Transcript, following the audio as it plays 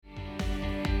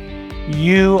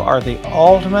You are the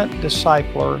ultimate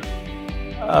discipler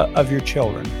of your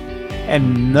children,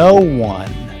 and no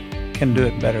one can do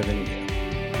it better than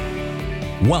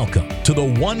you. Welcome to the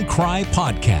One Cry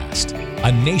Podcast,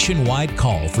 a nationwide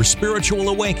call for spiritual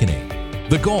awakening.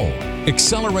 The goal,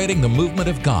 accelerating the movement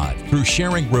of God through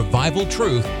sharing revival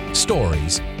truth,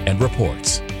 stories, and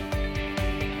reports.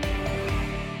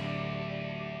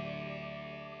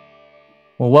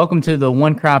 Well, welcome to the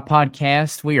One Cry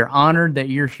Podcast. We are honored that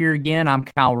you're here again. I'm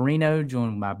Kyle Reno,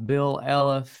 joined by Bill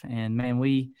Elliff. And man,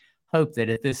 we hope that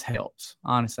if this helps,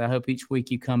 honestly, I hope each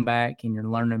week you come back and you're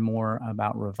learning more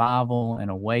about revival and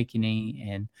awakening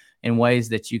and in ways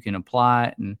that you can apply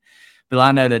it. And Bill,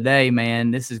 I know today,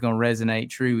 man, this is going to resonate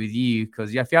true with you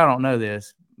because if y'all don't know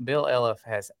this, Bill Elliff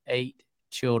has 8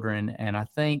 children, and I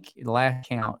think last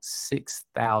count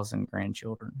 6,000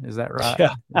 grandchildren. Is that right?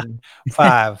 Yeah,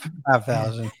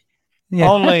 5,000. Yeah.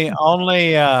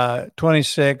 Only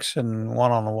 26 and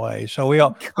one on the way. So we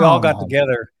all got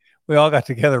together. We all got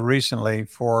together recently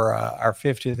for our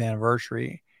 50th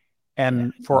anniversary,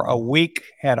 and for a week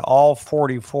had all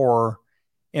 44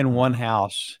 in one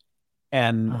house,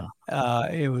 and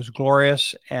it was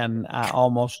glorious. And I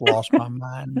almost lost my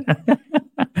mind.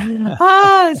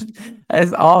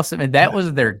 That's awesome. And that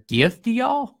was their gift to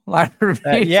y'all? Like for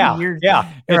 50 years?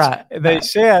 Yeah. Right. They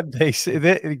said,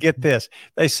 get this.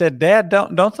 They said, Dad,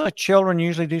 don't the children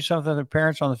usually do something to their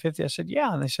parents on the 50th? I said,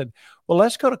 yeah. And they said, well,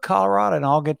 let's go to Colorado and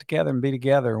all get together and be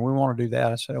together. And we want to do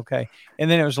that. I said, okay. And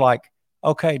then it was like,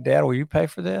 okay, Dad, will you pay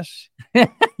for this? Yeah.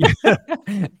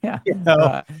 You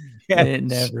know? It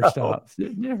never stops.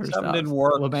 It never something stops. didn't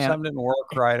work. Well, man, something didn't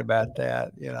work right about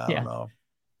that. I don't know.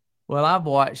 Well, I've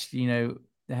watched, I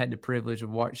had the privilege of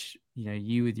watch,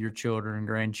 you with your children and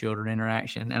grandchildren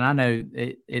interaction. And I know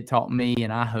it taught me,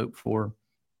 and I hope for,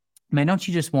 man, don't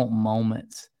you just want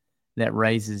moments that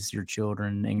raises your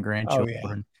children and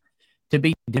grandchildren to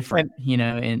be different,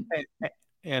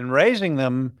 and raising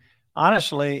them,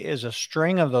 honestly, is a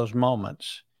string of those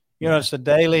moments. It's the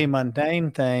daily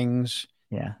mundane things.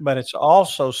 Yeah. But it's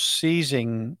also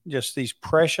seizing just these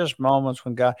precious moments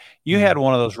when God, you had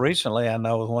one of those recently, I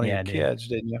know, with one of your kids,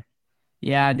 didn't you?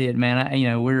 Yeah, I did,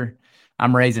 man.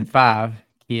 I'm raising 5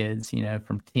 kids,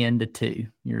 from 10 to 2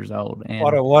 years old. And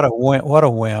what a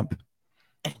wimp.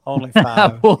 Only 5.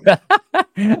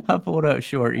 I pulled up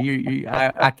short.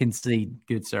 I concede,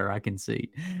 good sir. I concede.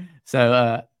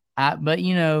 So, but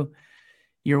you're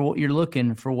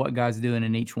looking for what God's doing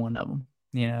in each one of them,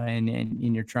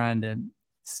 and you're trying to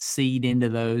seed into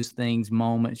those things,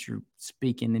 moments. You're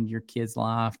speaking into your kid's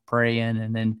life, praying,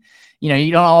 and then,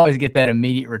 you don't always get that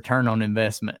immediate return on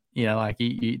investment, like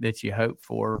that you hope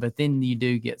for, but then you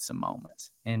do get some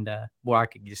moments. And boy, I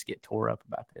could just get tore up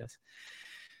about this.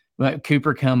 But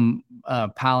Cooper come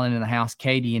piling in the house.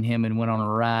 Katie and him and went on a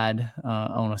ride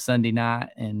on a Sunday night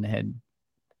and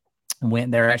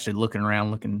went there actually looking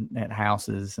around, looking at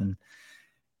houses, and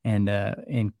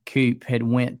Coop had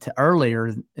went to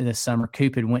earlier this summer.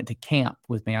 Coop had went to camp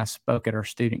with me. I spoke at our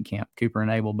student camp. Cooper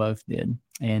and Abel both did,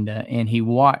 and he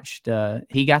watched.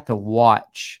 He got to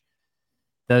watch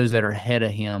those that are ahead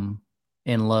of him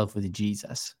in love with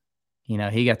Jesus.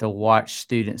 He got to watch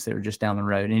students that were just down the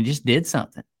road, and it just did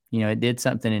something. It did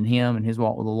something in him and his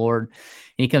walk with the Lord.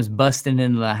 And he comes busting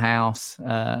into the house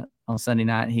on Sunday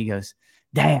night, and he goes,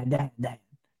 "Dad."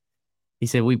 He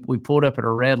said, we pulled up at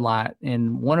a red light,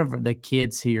 and one of the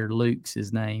kids here, Luke's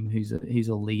his name, he's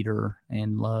a leader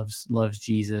and loves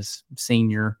Jesus,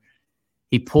 senior.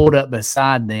 He pulled up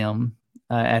beside them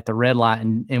at the red light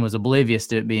and was oblivious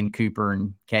to it being Cooper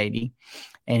and Katie.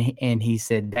 And he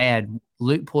said, "Dad,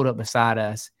 Luke pulled up beside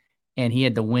us, and he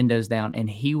had the windows down, and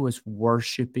he was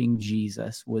worshiping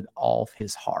Jesus with all of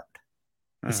his heart."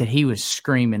 He said he was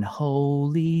screaming,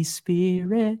 "Holy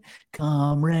Spirit,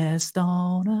 come rest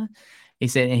on us." He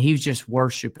said, and he was just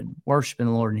worshiping the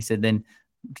Lord. And he said, then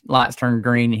lights turn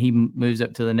green, and he moves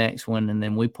up to the next one, and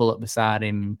then we pull up beside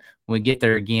him. And when we get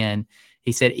there again,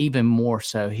 he said even more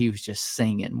so, he was just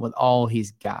singing with all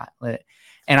he's got.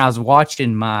 And I was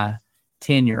watching my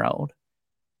 10-year-old,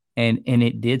 and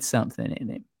it did something in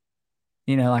him.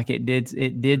 Like it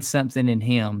did something in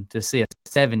him to see a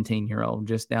 17-year-old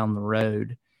just down the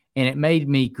road. And it made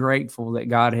me grateful that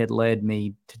God had led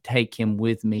me to take him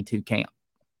with me to camp,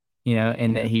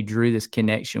 and that he drew this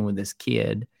connection with this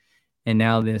kid. And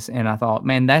now and I thought,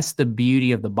 man, that's the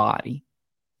beauty of the body.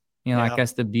 Like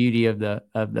that's the beauty of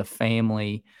the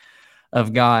family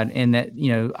of God. And that,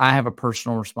 I have a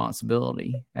personal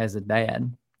responsibility as a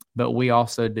dad, but we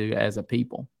also do as a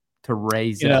people to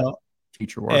raise up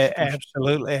future worshipers.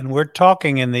 Absolutely. And we're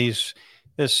talking in this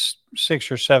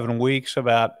 6 or 7 weeks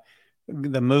about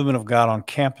the movement of God on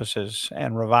campuses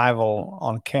and revival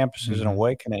on campuses and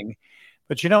awakening.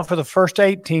 But for the first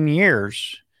 18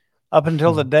 years, up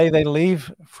until the day they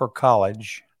leave for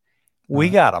college, we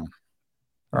got them,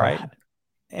 right?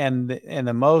 And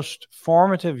the most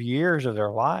formative years of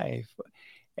their life.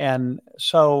 And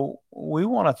so we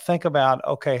want to think about,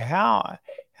 okay, how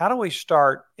do we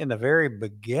start in the very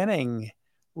beginning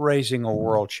raising a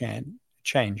world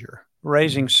changer,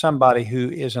 raising somebody who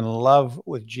is in love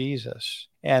with Jesus?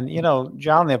 And,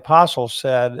 John the Apostle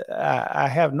said, I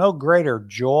have no greater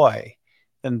joy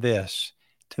than this,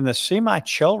 to see my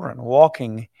children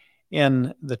walking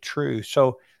in the truth.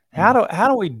 So how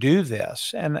do we do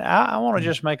this? And I want to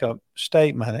just make a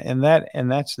statement,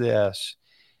 and that's this,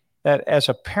 that as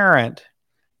a parent,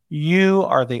 you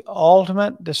are the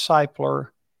ultimate discipler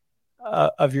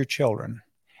of your children,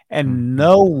 and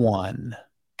no one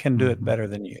can do it better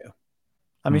than you.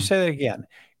 Let me say that again.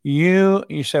 You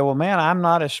say, well, man, I'm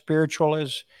not as spiritual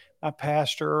as my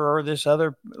pastor or this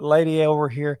other lady over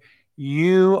here.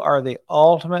 You are the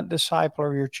ultimate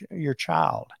discipler of your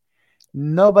child.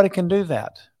 Nobody can do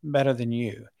that better than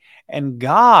you. And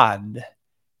God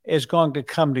is going to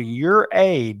come to your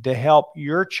aid to help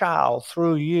your child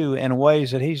through you in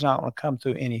ways that he's not going to come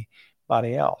through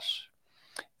anybody else.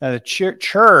 Now, the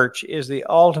church is the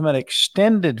ultimate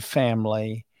extended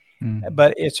family,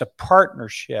 but it's a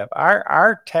partnership.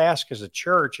 Our task as a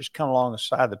church is come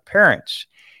alongside the parents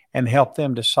and help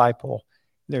them disciple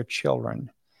their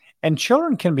children. And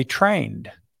children can be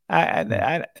trained.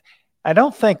 I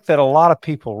don't think that a lot of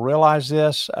people realize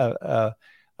this.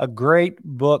 A great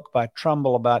book by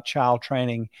Trumbull about child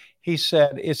training, he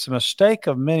said, it's a mistake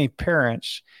of many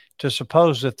parents to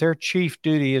suppose that their chief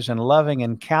duty is in loving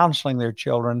and counseling their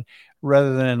children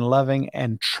rather than in loving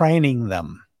and training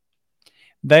them.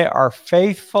 They are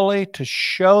faithfully to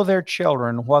show their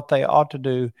children what they ought to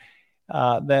do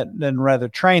than rather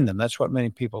train them. That's what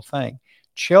many people think.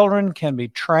 Children can be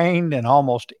trained in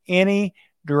almost any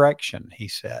direction, he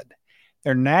said.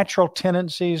 Their natural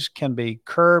tendencies can be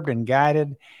curbed and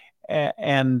guided,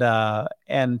 and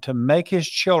to make his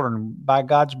children, by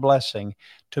God's blessing,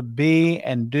 to be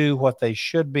and do what they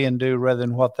should be and do rather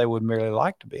than what they would merely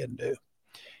like to be and do.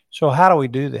 So how do we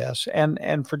do this?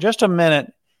 And for just a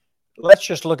minute, let's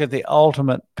just look at the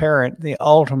ultimate parent, the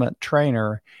ultimate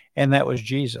trainer, and that was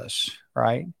Jesus,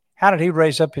 right? How did he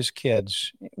raise up his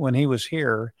kids when he was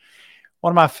here?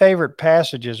 One of my favorite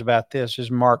passages about this is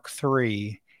Mark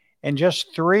 3. And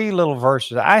just 3 little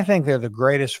verses. I think they're the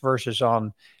greatest verses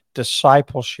on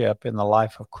discipleship in the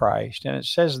life of Christ. And it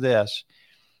says this: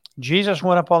 Jesus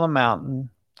went up on the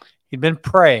mountain. He'd been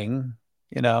praying,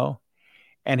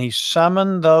 and he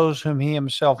summoned those whom he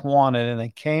himself wanted, and they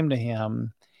came to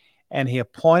him, and he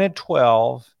appointed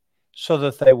 12 so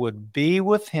that they would be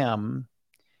with him,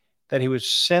 that he would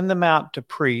send them out to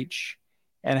preach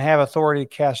and have authority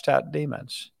to cast out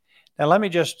demons. Now, let me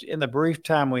just, in the brief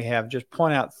time we have, just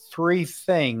point out 3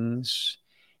 things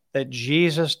that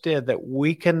Jesus did that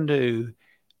we can do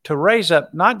to raise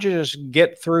up, not just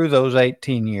get through those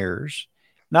 18 years,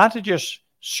 not to just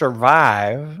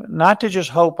survive, not to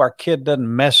just hope our kid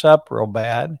doesn't mess up real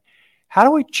bad. How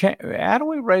do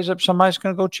we raise up somebody who's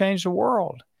going to go change the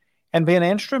world and be an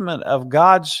instrument of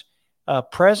God's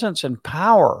presence and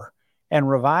power and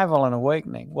revival and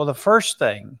awakening? Well, the first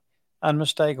thing,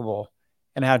 unmistakable,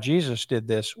 and how Jesus did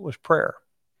this was prayer.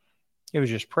 It was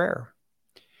just prayer.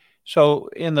 So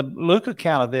in the Luke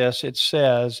account of this, it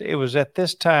says, it was at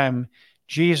this time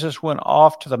Jesus went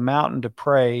off to the mountain to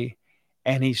pray,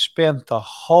 and he spent the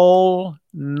whole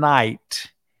night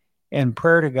in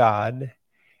prayer to God.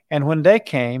 And when day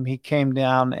came, he came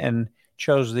down and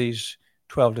chose these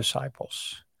 12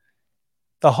 disciples.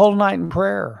 The whole night in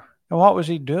prayer. And what was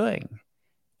he doing?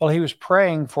 Well, he was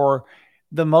praying for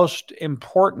the most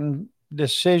important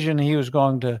decision he was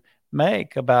going to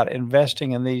make about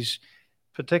investing in these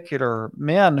particular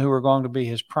men who were going to be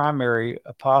his primary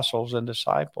apostles and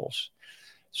disciples.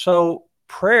 So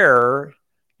prayer,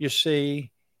 you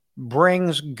see,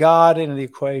 brings God into the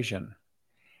equation.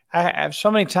 I have so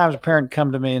many times a parent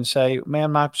come to me and say,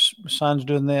 man, my son's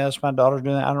doing this, my daughter's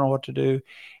doing that, I don't know what to do.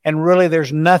 And really,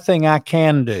 there's nothing I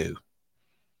can do.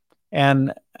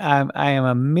 And I am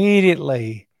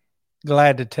immediately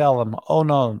glad to tell them, oh,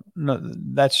 no,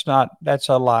 that's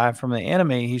a lie from the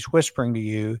enemy. He's whispering to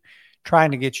you,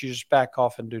 trying to get you to just back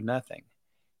off and do nothing.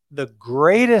 The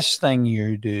greatest thing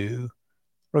you do,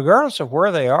 regardless of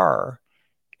where they are,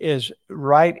 is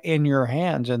right in your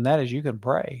hands, and that is you can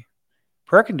pray.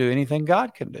 Prayer can do anything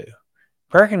God can do.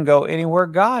 Prayer can go anywhere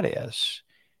God is.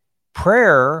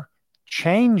 Prayer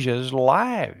changes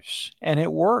lives, and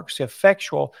it works.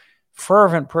 Effectual,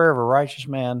 Fervent prayer of a righteous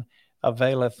man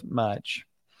availeth much.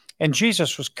 And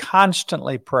Jesus was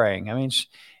constantly praying. I mean,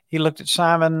 he looked at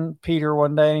Simon Peter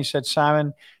one day and he said,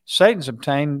 Simon, Satan's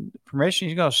obtained permission.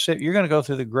 You're going to go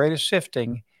through the greatest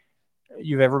sifting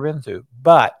you've ever been through.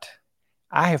 But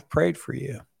I have prayed for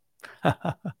you.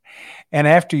 And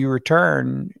after you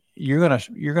return, you're going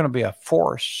to be a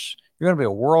force. You're going to be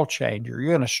a world changer.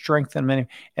 You're going to strengthen many.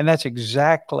 And that's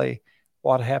exactly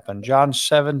what happened. John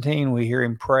 17, we hear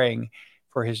him praying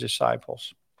for his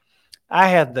disciples. I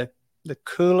had the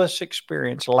coolest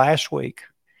experience last week.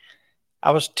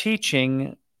 I was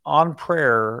teaching on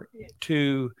prayer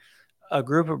to a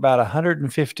group of about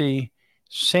 150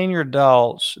 senior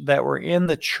adults that were in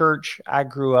the church I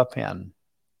grew up in.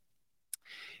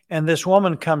 And this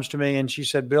woman comes to me and she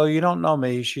said, Bill, you don't know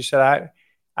me. She said,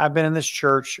 I've been in this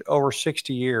church over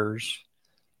 60 years.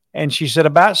 And she said,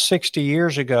 about 60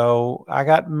 years ago, I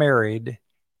got married.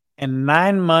 And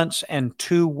 9 months and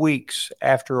 2 weeks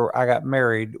after I got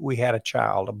married, we had a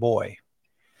child, a boy.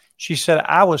 She said,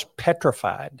 I was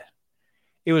petrified.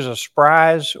 It was a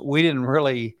surprise. We didn't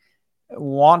really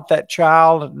want that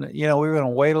child. You know, we were going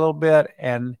to wait a little bit.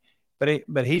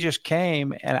 But he just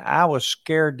came, and I was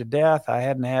scared to death. I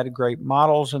hadn't had great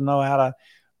models and know how to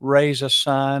raise a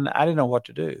son. I didn't know what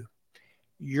to do.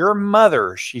 Your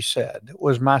mother, she said,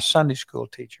 was my Sunday school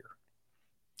teacher.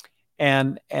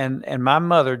 And my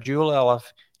mother, Jewel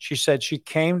Elliff, she said she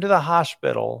came to the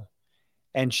hospital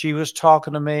and she was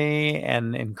talking to me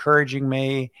and encouraging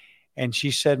me. And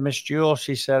she said, Miss Jewel,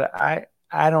 she said,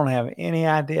 I don't have any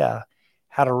idea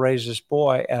how to raise this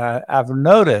boy. And I've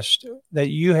noticed that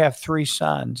you have 3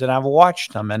 sons and I've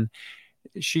watched them. And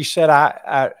she said,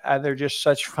 they're just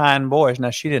such fine boys.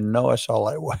 Now, she didn't know us all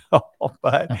that well,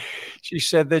 but she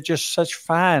said, they're just such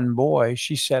fine boys.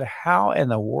 She said, how in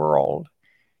the world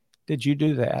did you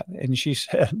do that? And she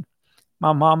said,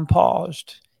 my mom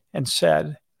paused and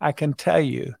said, I can tell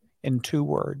you in 2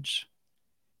 words.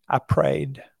 I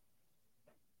prayed.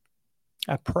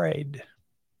 I prayed.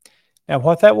 Now,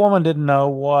 what that woman didn't know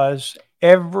was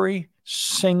every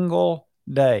single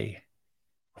day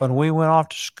when we went off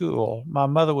to school, my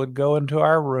mother would go into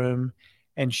our room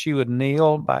and she would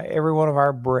kneel by every one of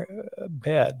our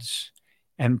beds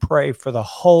and pray for the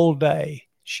whole day.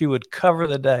 She would cover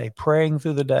the day, praying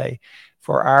through the day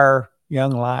for our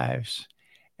young lives.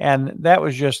 And that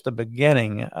was just the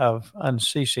beginning of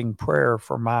unceasing prayer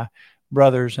for my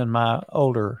brothers and my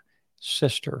older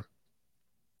sister.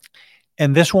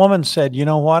 And this woman said, you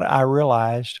know what? I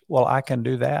realized, well, I can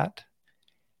do that.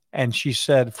 And she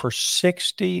said, for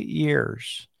 60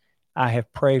 years, I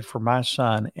have prayed for my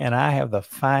son, and I have the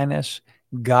finest,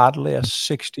 godliest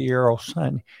 60-year-old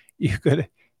son you could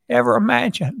ever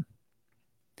imagine.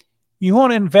 You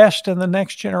want to invest in the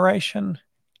next generation,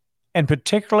 and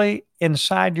particularly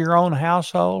inside your own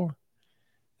household,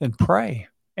 then pray.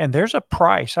 And there's a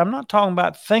price. I'm not talking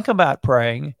about think about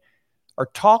praying or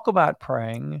talk about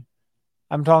praying.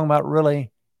 I'm talking about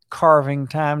really carving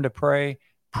time to pray,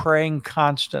 praying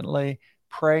constantly,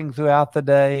 praying throughout the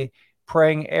day,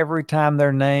 praying every time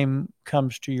their name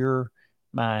comes to your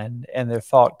mind and their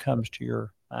thought comes to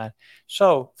your mind.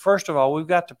 So, first of all, we've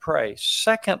got to pray.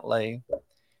 Secondly,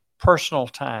 personal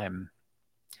time.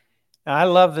 Now, I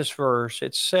love this verse.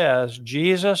 It says,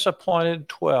 Jesus appointed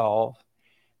 12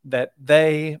 that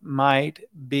they might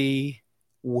be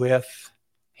with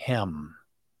him.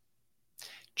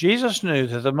 Jesus knew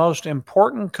that the most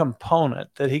important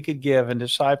component that he could give in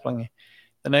discipling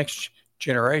the next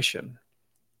generation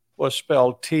was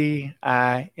spelled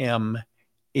Time. And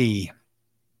he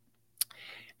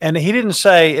didn't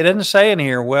say, it didn't say in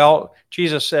here, well,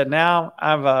 Jesus said, now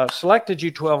I've selected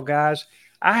you 12 guys.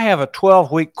 I have a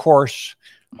 12-week course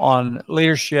on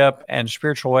leadership and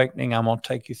spiritual awakening I'm going to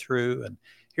take you through. And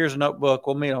here's a notebook.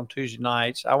 We'll meet on Tuesday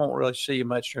nights. I won't really see you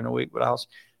much during the week, but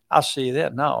I'll see you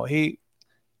then. No, he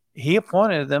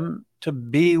appointed them to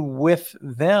be with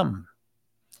them.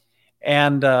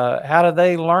 And how did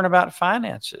they learn about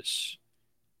finances?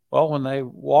 Well, when they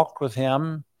walked with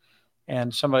him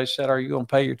and somebody said, are you going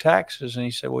to pay your taxes? And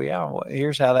he said, well, yeah, well,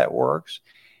 here's how that works.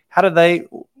 How did they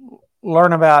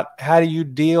learn about how do you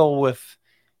deal with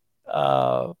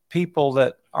people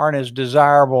that aren't as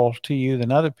desirable to you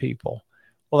than other people?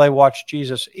 Well, they watched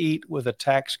Jesus eat with the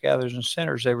tax gatherers and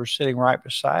sinners. They were sitting right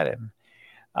beside him.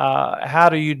 How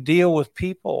do you deal with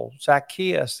people?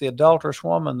 Zacchaeus, the adulterous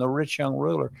woman, the rich young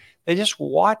ruler. They just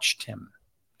watched him.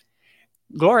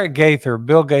 Gloria Gaither,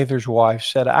 Bill Gaither's wife,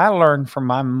 said, I learned from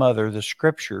my mother the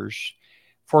scriptures,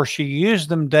 for she used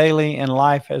them daily in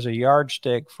life as a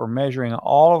yardstick for measuring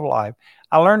all of life.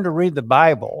 I learned to read the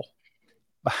Bible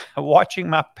by watching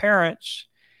my parents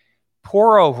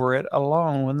pore over it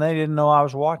alone when they didn't know I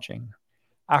was watching.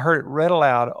 I heard it read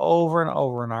aloud over and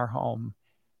over in our home.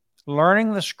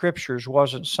 Learning the scriptures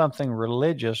wasn't something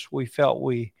religious we felt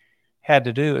we had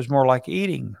to do. It was more like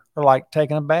eating or like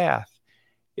taking a bath.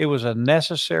 It was a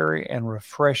necessary and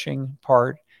refreshing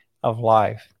part of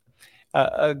life.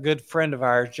 A good friend of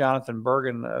ours, Jonathan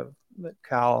Bergen, that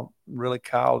Kyle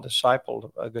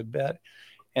discipled a good bit,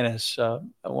 and is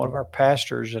one of our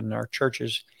pastors in our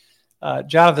churches.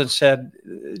 Jonathan said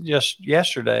just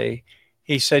yesterday,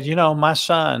 he said, my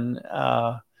son,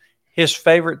 his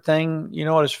favorite thing, you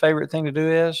know what his favorite thing to do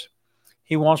is?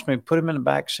 He wants me to put him in the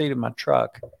back seat of my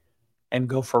truck and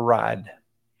go for a ride.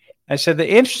 I said, the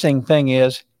interesting thing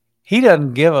is he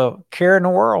doesn't give a care in the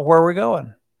world where we're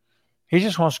going. He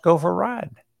just wants to go for a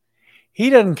ride. He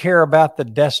doesn't care about the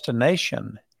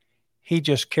destination. He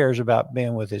just cares about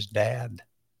being with his dad.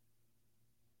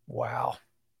 Wow.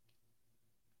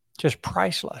 Just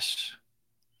priceless.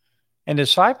 And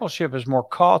discipleship is more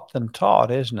caught than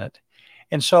taught, isn't it?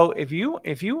 And so if you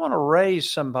want to raise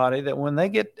somebody that when they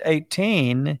get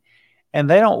 18 and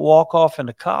they don't walk off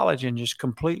into college and just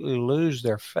completely lose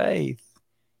their faith,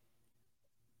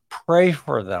 pray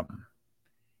for them.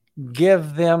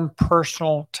 Give them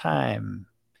personal time.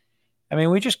 I mean,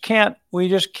 we just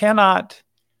cannot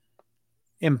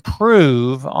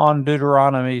improve on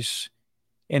Deuteronomy's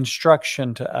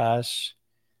instruction to us.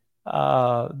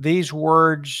 These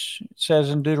words, it says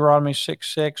in Deuteronomy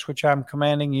 6:6, which I'm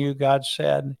commanding you, God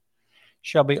said,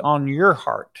 shall be on your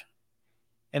heart.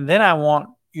 And then I want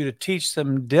you to teach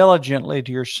them diligently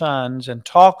to your sons and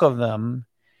talk of them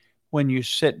when you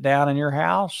sit down in your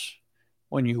house,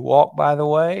 when you walk by the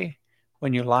way,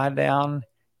 when you lie down,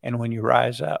 and when you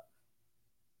rise up.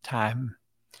 Time.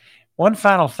 One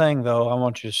final thing, though, I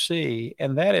want you to see,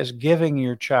 and that is giving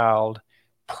your child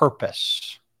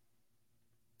purpose.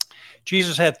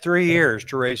 Jesus had 3 years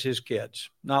to raise his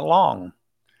kids, not long.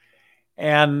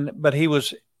 But he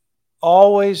was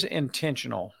always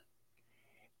intentional.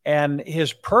 And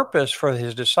his purpose for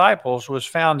his disciples was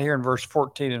found here in verse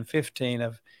 14 and 15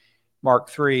 of Mark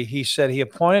 3. He said he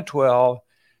appointed 12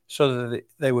 so that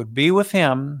they would be with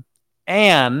him,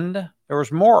 and there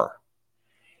was more,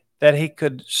 that he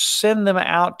could send them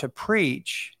out to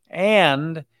preach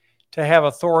and to have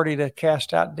authority to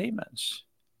cast out demons.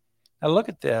 Now look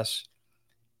at this.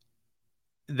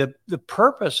 The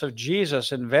purpose of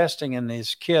Jesus investing in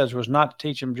these kids was not to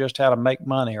teach them just how to make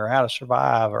money or how to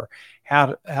survive or how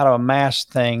to amass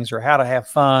things or how to have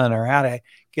fun or how to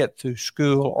get through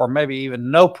school, or maybe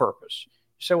even no purpose.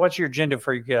 So what's your agenda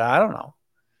for your kid? I don't know.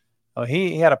 Oh,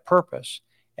 he had a purpose.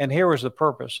 And here was the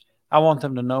purpose. I want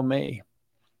them to know me.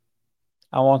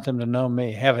 I want them to know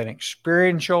me, have an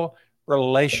experiential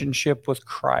relationship with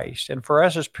Christ. And for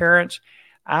us as parents,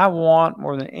 I want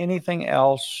more than anything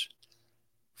else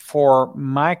for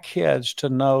my kids to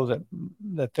know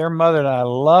that their mother and I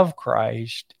love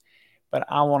Christ, but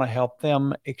I want to help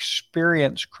them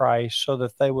experience Christ so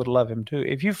that they would love him too.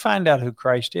 If you find out who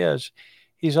Christ is,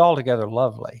 he's altogether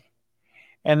lovely.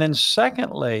 And then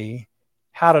secondly,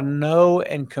 how to know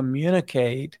and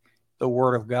communicate the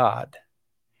Word of God.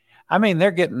 I mean,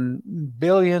 they're getting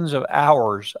billions of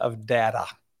hours of data,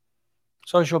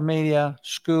 social media,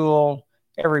 school,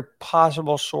 every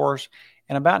possible source,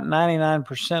 and about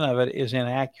 99% of it is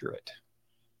inaccurate.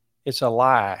 It's a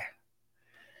lie.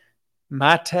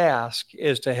 My task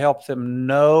is to help them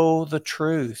know the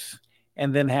truth,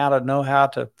 and then how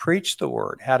to preach the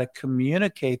word, how to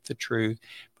communicate the truth.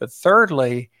 But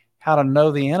thirdly, how to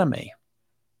know the enemy,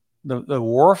 the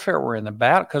warfare we're in, the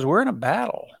battle, because we're in a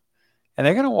battle. And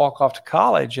they're going to walk off to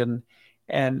college and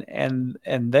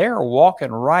they're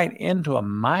walking right into a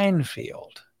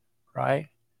minefield, right?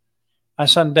 My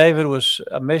son David was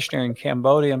a missionary in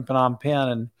Cambodia and Phnom Penh,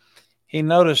 and he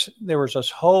noticed there was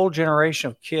this whole generation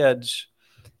of kids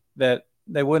that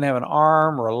they wouldn't have an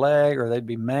arm or a leg or they'd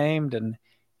be maimed. And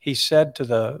he said to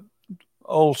the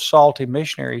old salty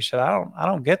missionary, he said, I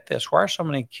don't get this. Why are so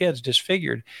many kids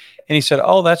disfigured? And he said,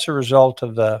 oh, that's a result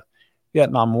of the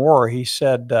Vietnam War. He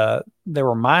said there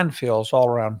were minefields all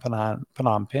around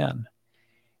Phnom Penh,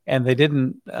 and they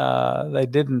didn't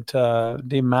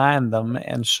demine them.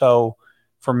 And so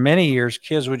for many years,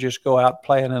 kids would just go out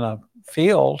playing in a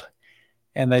field,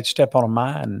 and they'd step on a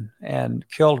mine and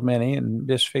killed many and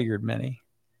disfigured many.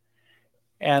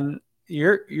 And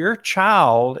your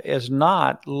child is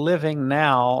not living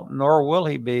now, nor will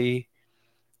he be,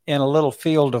 in a little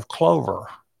field of clover.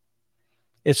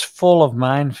 It's full of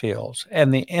minefields,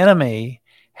 and the enemy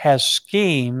has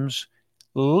schemes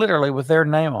literally with their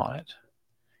name on it.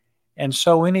 And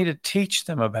so we need to teach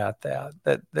them about that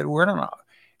we're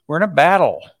in a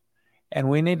battle, And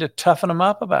we need to toughen them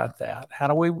up about that. How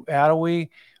do we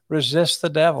resist the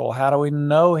devil? How do we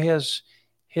know his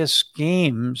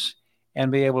schemes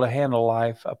and be able to handle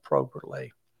life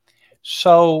appropriately?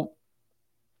 So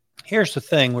here's the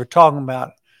thing. We're talking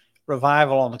about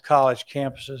revival on the college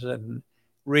campuses and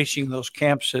reaching those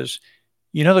campuses.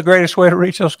 You know the greatest way to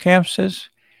reach those campuses?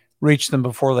 Reach them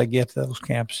before they get to those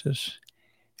campuses.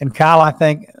 And Kyle, I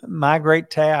think my great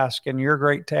task and your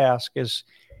great task is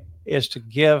to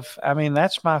give. I mean,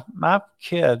 that's my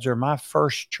kids are my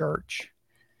first church.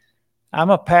 I'm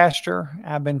a pastor.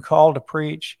 I've been called to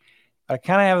preach. I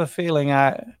kind of have a feeling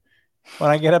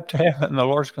when I get up to heaven, the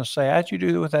Lord's going to say, how'd you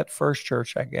do with that first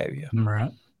church I gave you?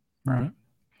 Right.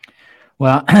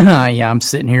 Well, yeah, I'm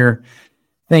sitting here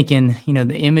thinking,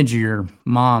 the image of your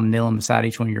mom kneeling beside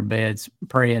each one of your beds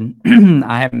praying.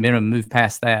 I haven't been able to move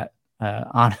past that,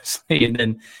 honestly. And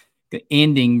then the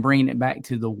ending, bringing it back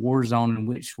to the war zone in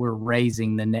which we're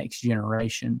raising the next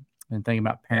generation, and thinking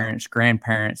about parents,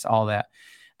 grandparents, all that.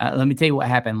 Let me tell you what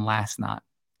happened last night.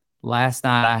 Last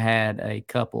night I had a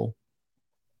couple.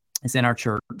 It's in our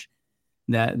church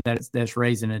that's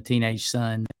raising a teenage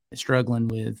son struggling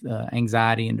with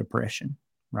anxiety and depression,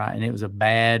 right? And it was a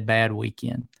bad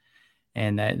weekend.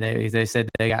 And they said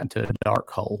they got into a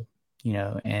dark hole,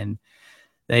 and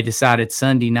they decided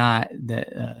Sunday night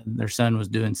that their son was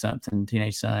doing something,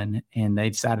 teenage son, and they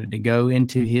decided to go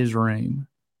into his room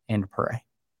and pray.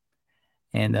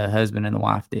 And the husband and the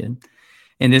wife did.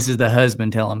 And this is the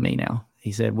husband telling me now.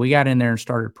 He said, we got in there and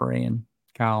started praying,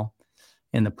 Kyle,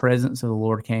 and the presence of the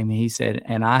Lord came. He said,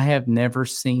 and I have never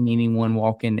seen anyone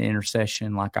walk into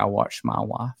intercession like I watched my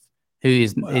wife, who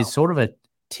is sort of a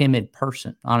timid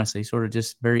person, honestly, sort of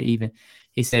just very even.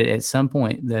 He said at some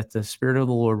point that the Spirit of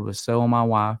the Lord was so on my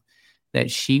wife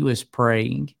that she was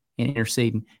praying and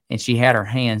interceding, and she had her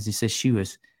hands. He says she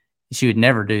would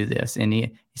never do this. And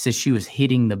he says she was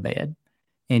hitting the bed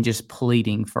and just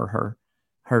pleading for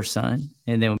her son.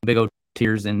 And then with big old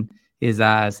tears in his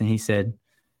eyes. And he said,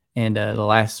 and the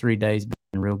last 3 days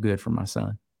been real good for my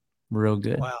son. Real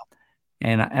good. Wow.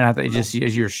 And I think just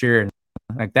as you're sharing,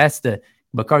 like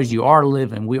because we are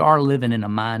living in a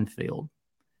minefield.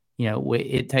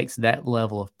 It takes that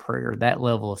level of prayer, that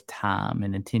level of time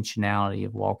and intentionality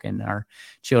of walking our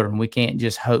children. We can't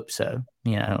just hope so,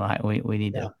 like we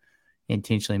need to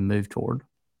intentionally move toward.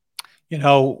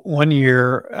 1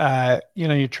 year,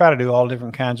 you try to do all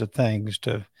different kinds of things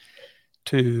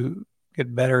to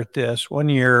get better at this. 1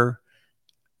 year,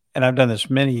 and I've done this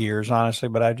many years, honestly,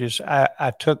 but I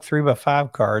took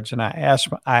 3x5 cards and I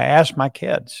asked my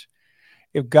kids,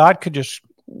 if God could just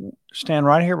stand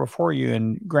right here before you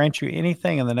and grant you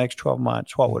anything in the next 12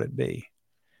 months, what would it be?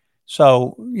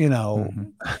 So,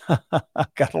 I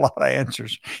got a lot of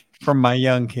answers from my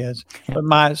young kids, but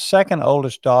my second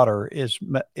oldest daughter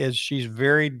she's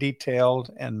very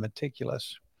detailed and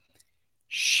meticulous.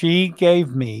 She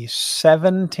gave me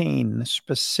 17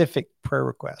 specific prayer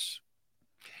requests.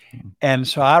 And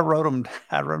so I wrote them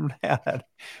down at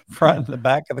front and the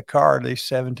back of the card, these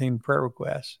 17 prayer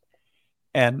requests.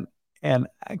 And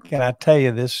can I tell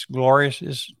you, this glorious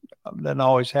doesn't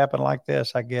always happen like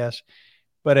this, I guess.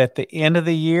 But at the end of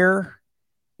the year,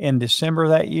 in December of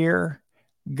that year,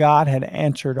 God had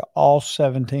answered all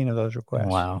 17 of those requests.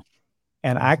 Wow.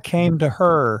 And I came to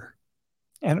her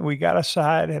and we got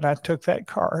aside and I took that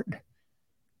card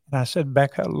and I said,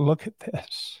 Becca, look at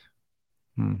this.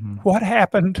 Mm-hmm. What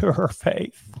happened to her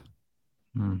faith?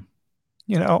 Mm.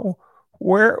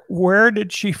 Where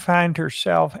did she find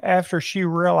herself after she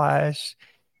realized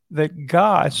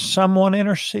that someone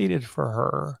interceded for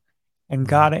her and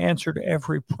God answered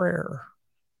every prayer?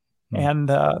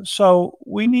 And so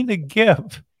we need to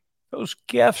give those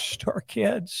gifts to our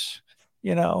kids,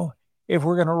 if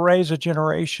we're going to raise a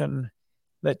generation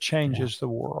that changes the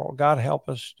world. God help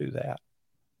us do that.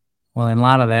 Well, in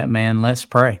light of that, man, let's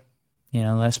pray.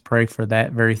 Let's pray for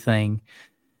that very thing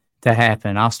to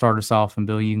happen. I'll start us off, and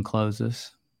Bill, you can close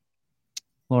us.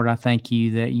 Lord, I thank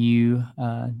you that you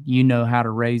know how to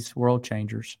raise world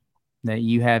changers, that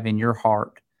you have in your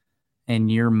heart and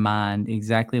your mind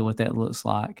exactly what that looks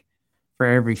like. For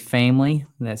every family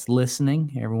that's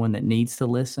listening, everyone that needs to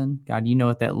listen, God, you know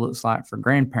what that looks like for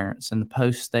grandparents and the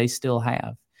posts they still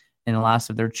have in the lives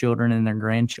of their children and their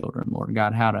grandchildren, Lord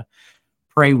God, how to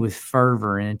pray with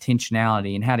fervor and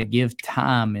intentionality and how to give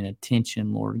time and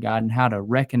attention, Lord God, and how to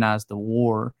recognize the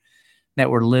war that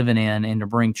we're living in and to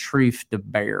bring truth to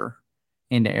bear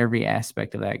into every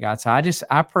aspect of that, God. So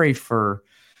I pray for,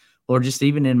 Lord, just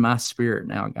even in my spirit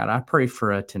now, God, I pray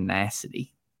for a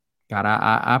tenacity. God,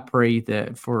 I pray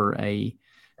that for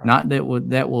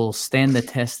that will stand the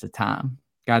test of time.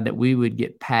 God, that we would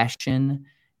get passion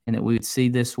and that we would see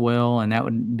this well, and that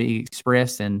would be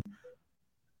expressed in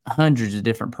hundreds of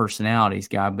different personalities,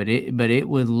 God, but it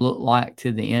would look like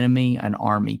to the enemy an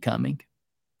army coming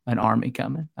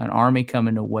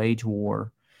to wage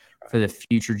war for the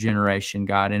future generation,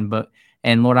 God.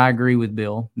 And Lord, I agree with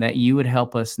Bill that you would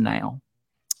help us now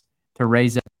to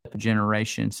raise up a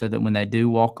generation so that when they do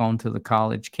walk onto the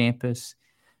college campus,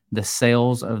 the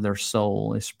sails of their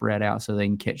soul is spread out so they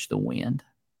can catch the wind.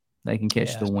 They can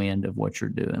catch the wind of what you're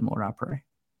doing, Lord, I pray.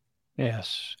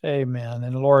 Yes. Amen.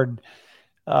 And Lord,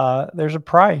 there's a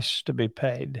price to be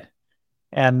paid.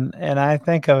 And I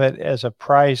think of it as a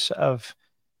price of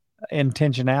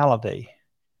intentionality,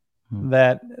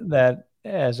 that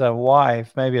as a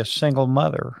wife, maybe a single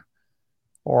mother,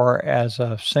 or as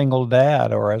a single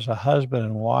dad, or as a husband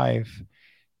and wife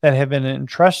that have been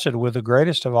entrusted with the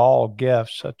greatest of all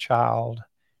gifts, a child,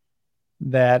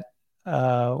 that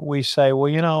we say,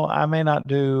 well, I may not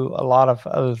do a lot of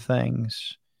other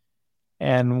things,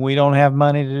 and we don't have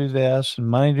money to do this and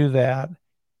money to do that.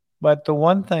 But the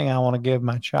one thing I want to give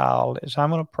my child is I'm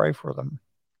going to pray for them.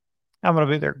 I'm going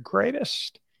to be their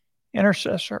greatest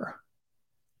intercessor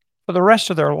for the rest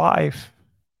of their life.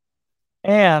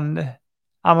 And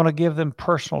I'm going to give them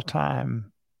personal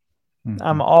time. Mm-hmm.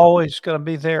 I'm always going to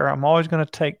be there. I'm always going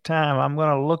to take time. I'm going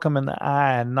to look them in the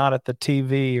eye and not at the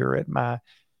TV or at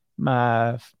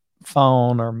my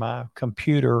phone or my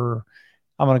computer.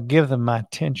 I'm going to give them my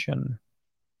attention.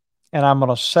 And I'm going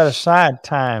to set aside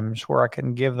times where I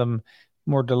can give them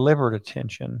more deliberate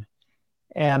attention.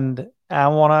 And I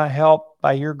want to help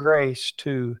by your grace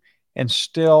to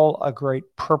instill a great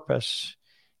purpose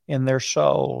in their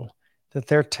soul, that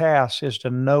their task is to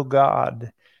know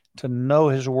God, to know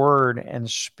his word and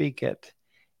speak it,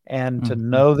 and to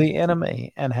know the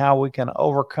enemy and how we can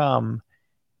overcome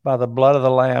by the blood of the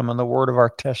Lamb and the word of our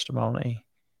testimony.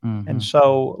 And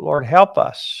so, Lord, help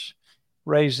us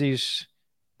raise these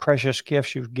precious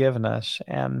gifts you've given us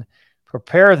and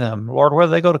prepare them, Lord,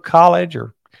 whether they go to college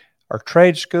or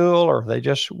trade school or they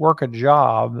just work a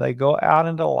job, they go out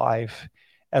into life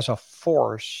as a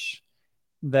force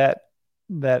that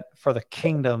for the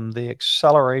kingdom, the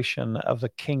acceleration of the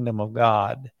kingdom of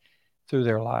God through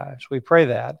their lives. We pray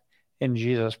that in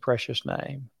Jesus' precious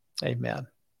name. Amen.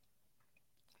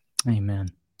 Amen.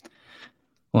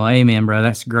 Well, amen, bro.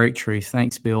 That's great truth.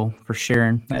 Thanks, Bill, for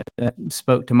sharing. That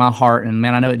spoke to my heart. And,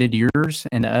 man, I know it did to yours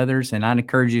and to others, and I'd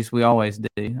encourage you, as we always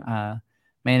do.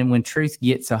 Man, when truth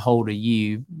gets a hold of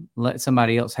you, let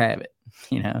somebody else have it.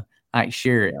 Like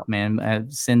share it,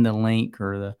 man. Send the link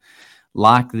or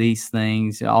like these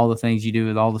things, all the things you do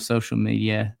with all the social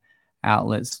media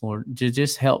outlets, Lord.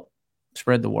 Just help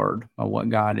spread the word of what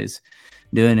God is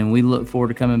doing. And we look forward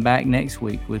to coming back next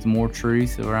week with more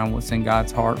truth around what's in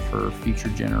God's heart for future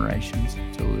generations.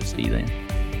 So we'll see you then.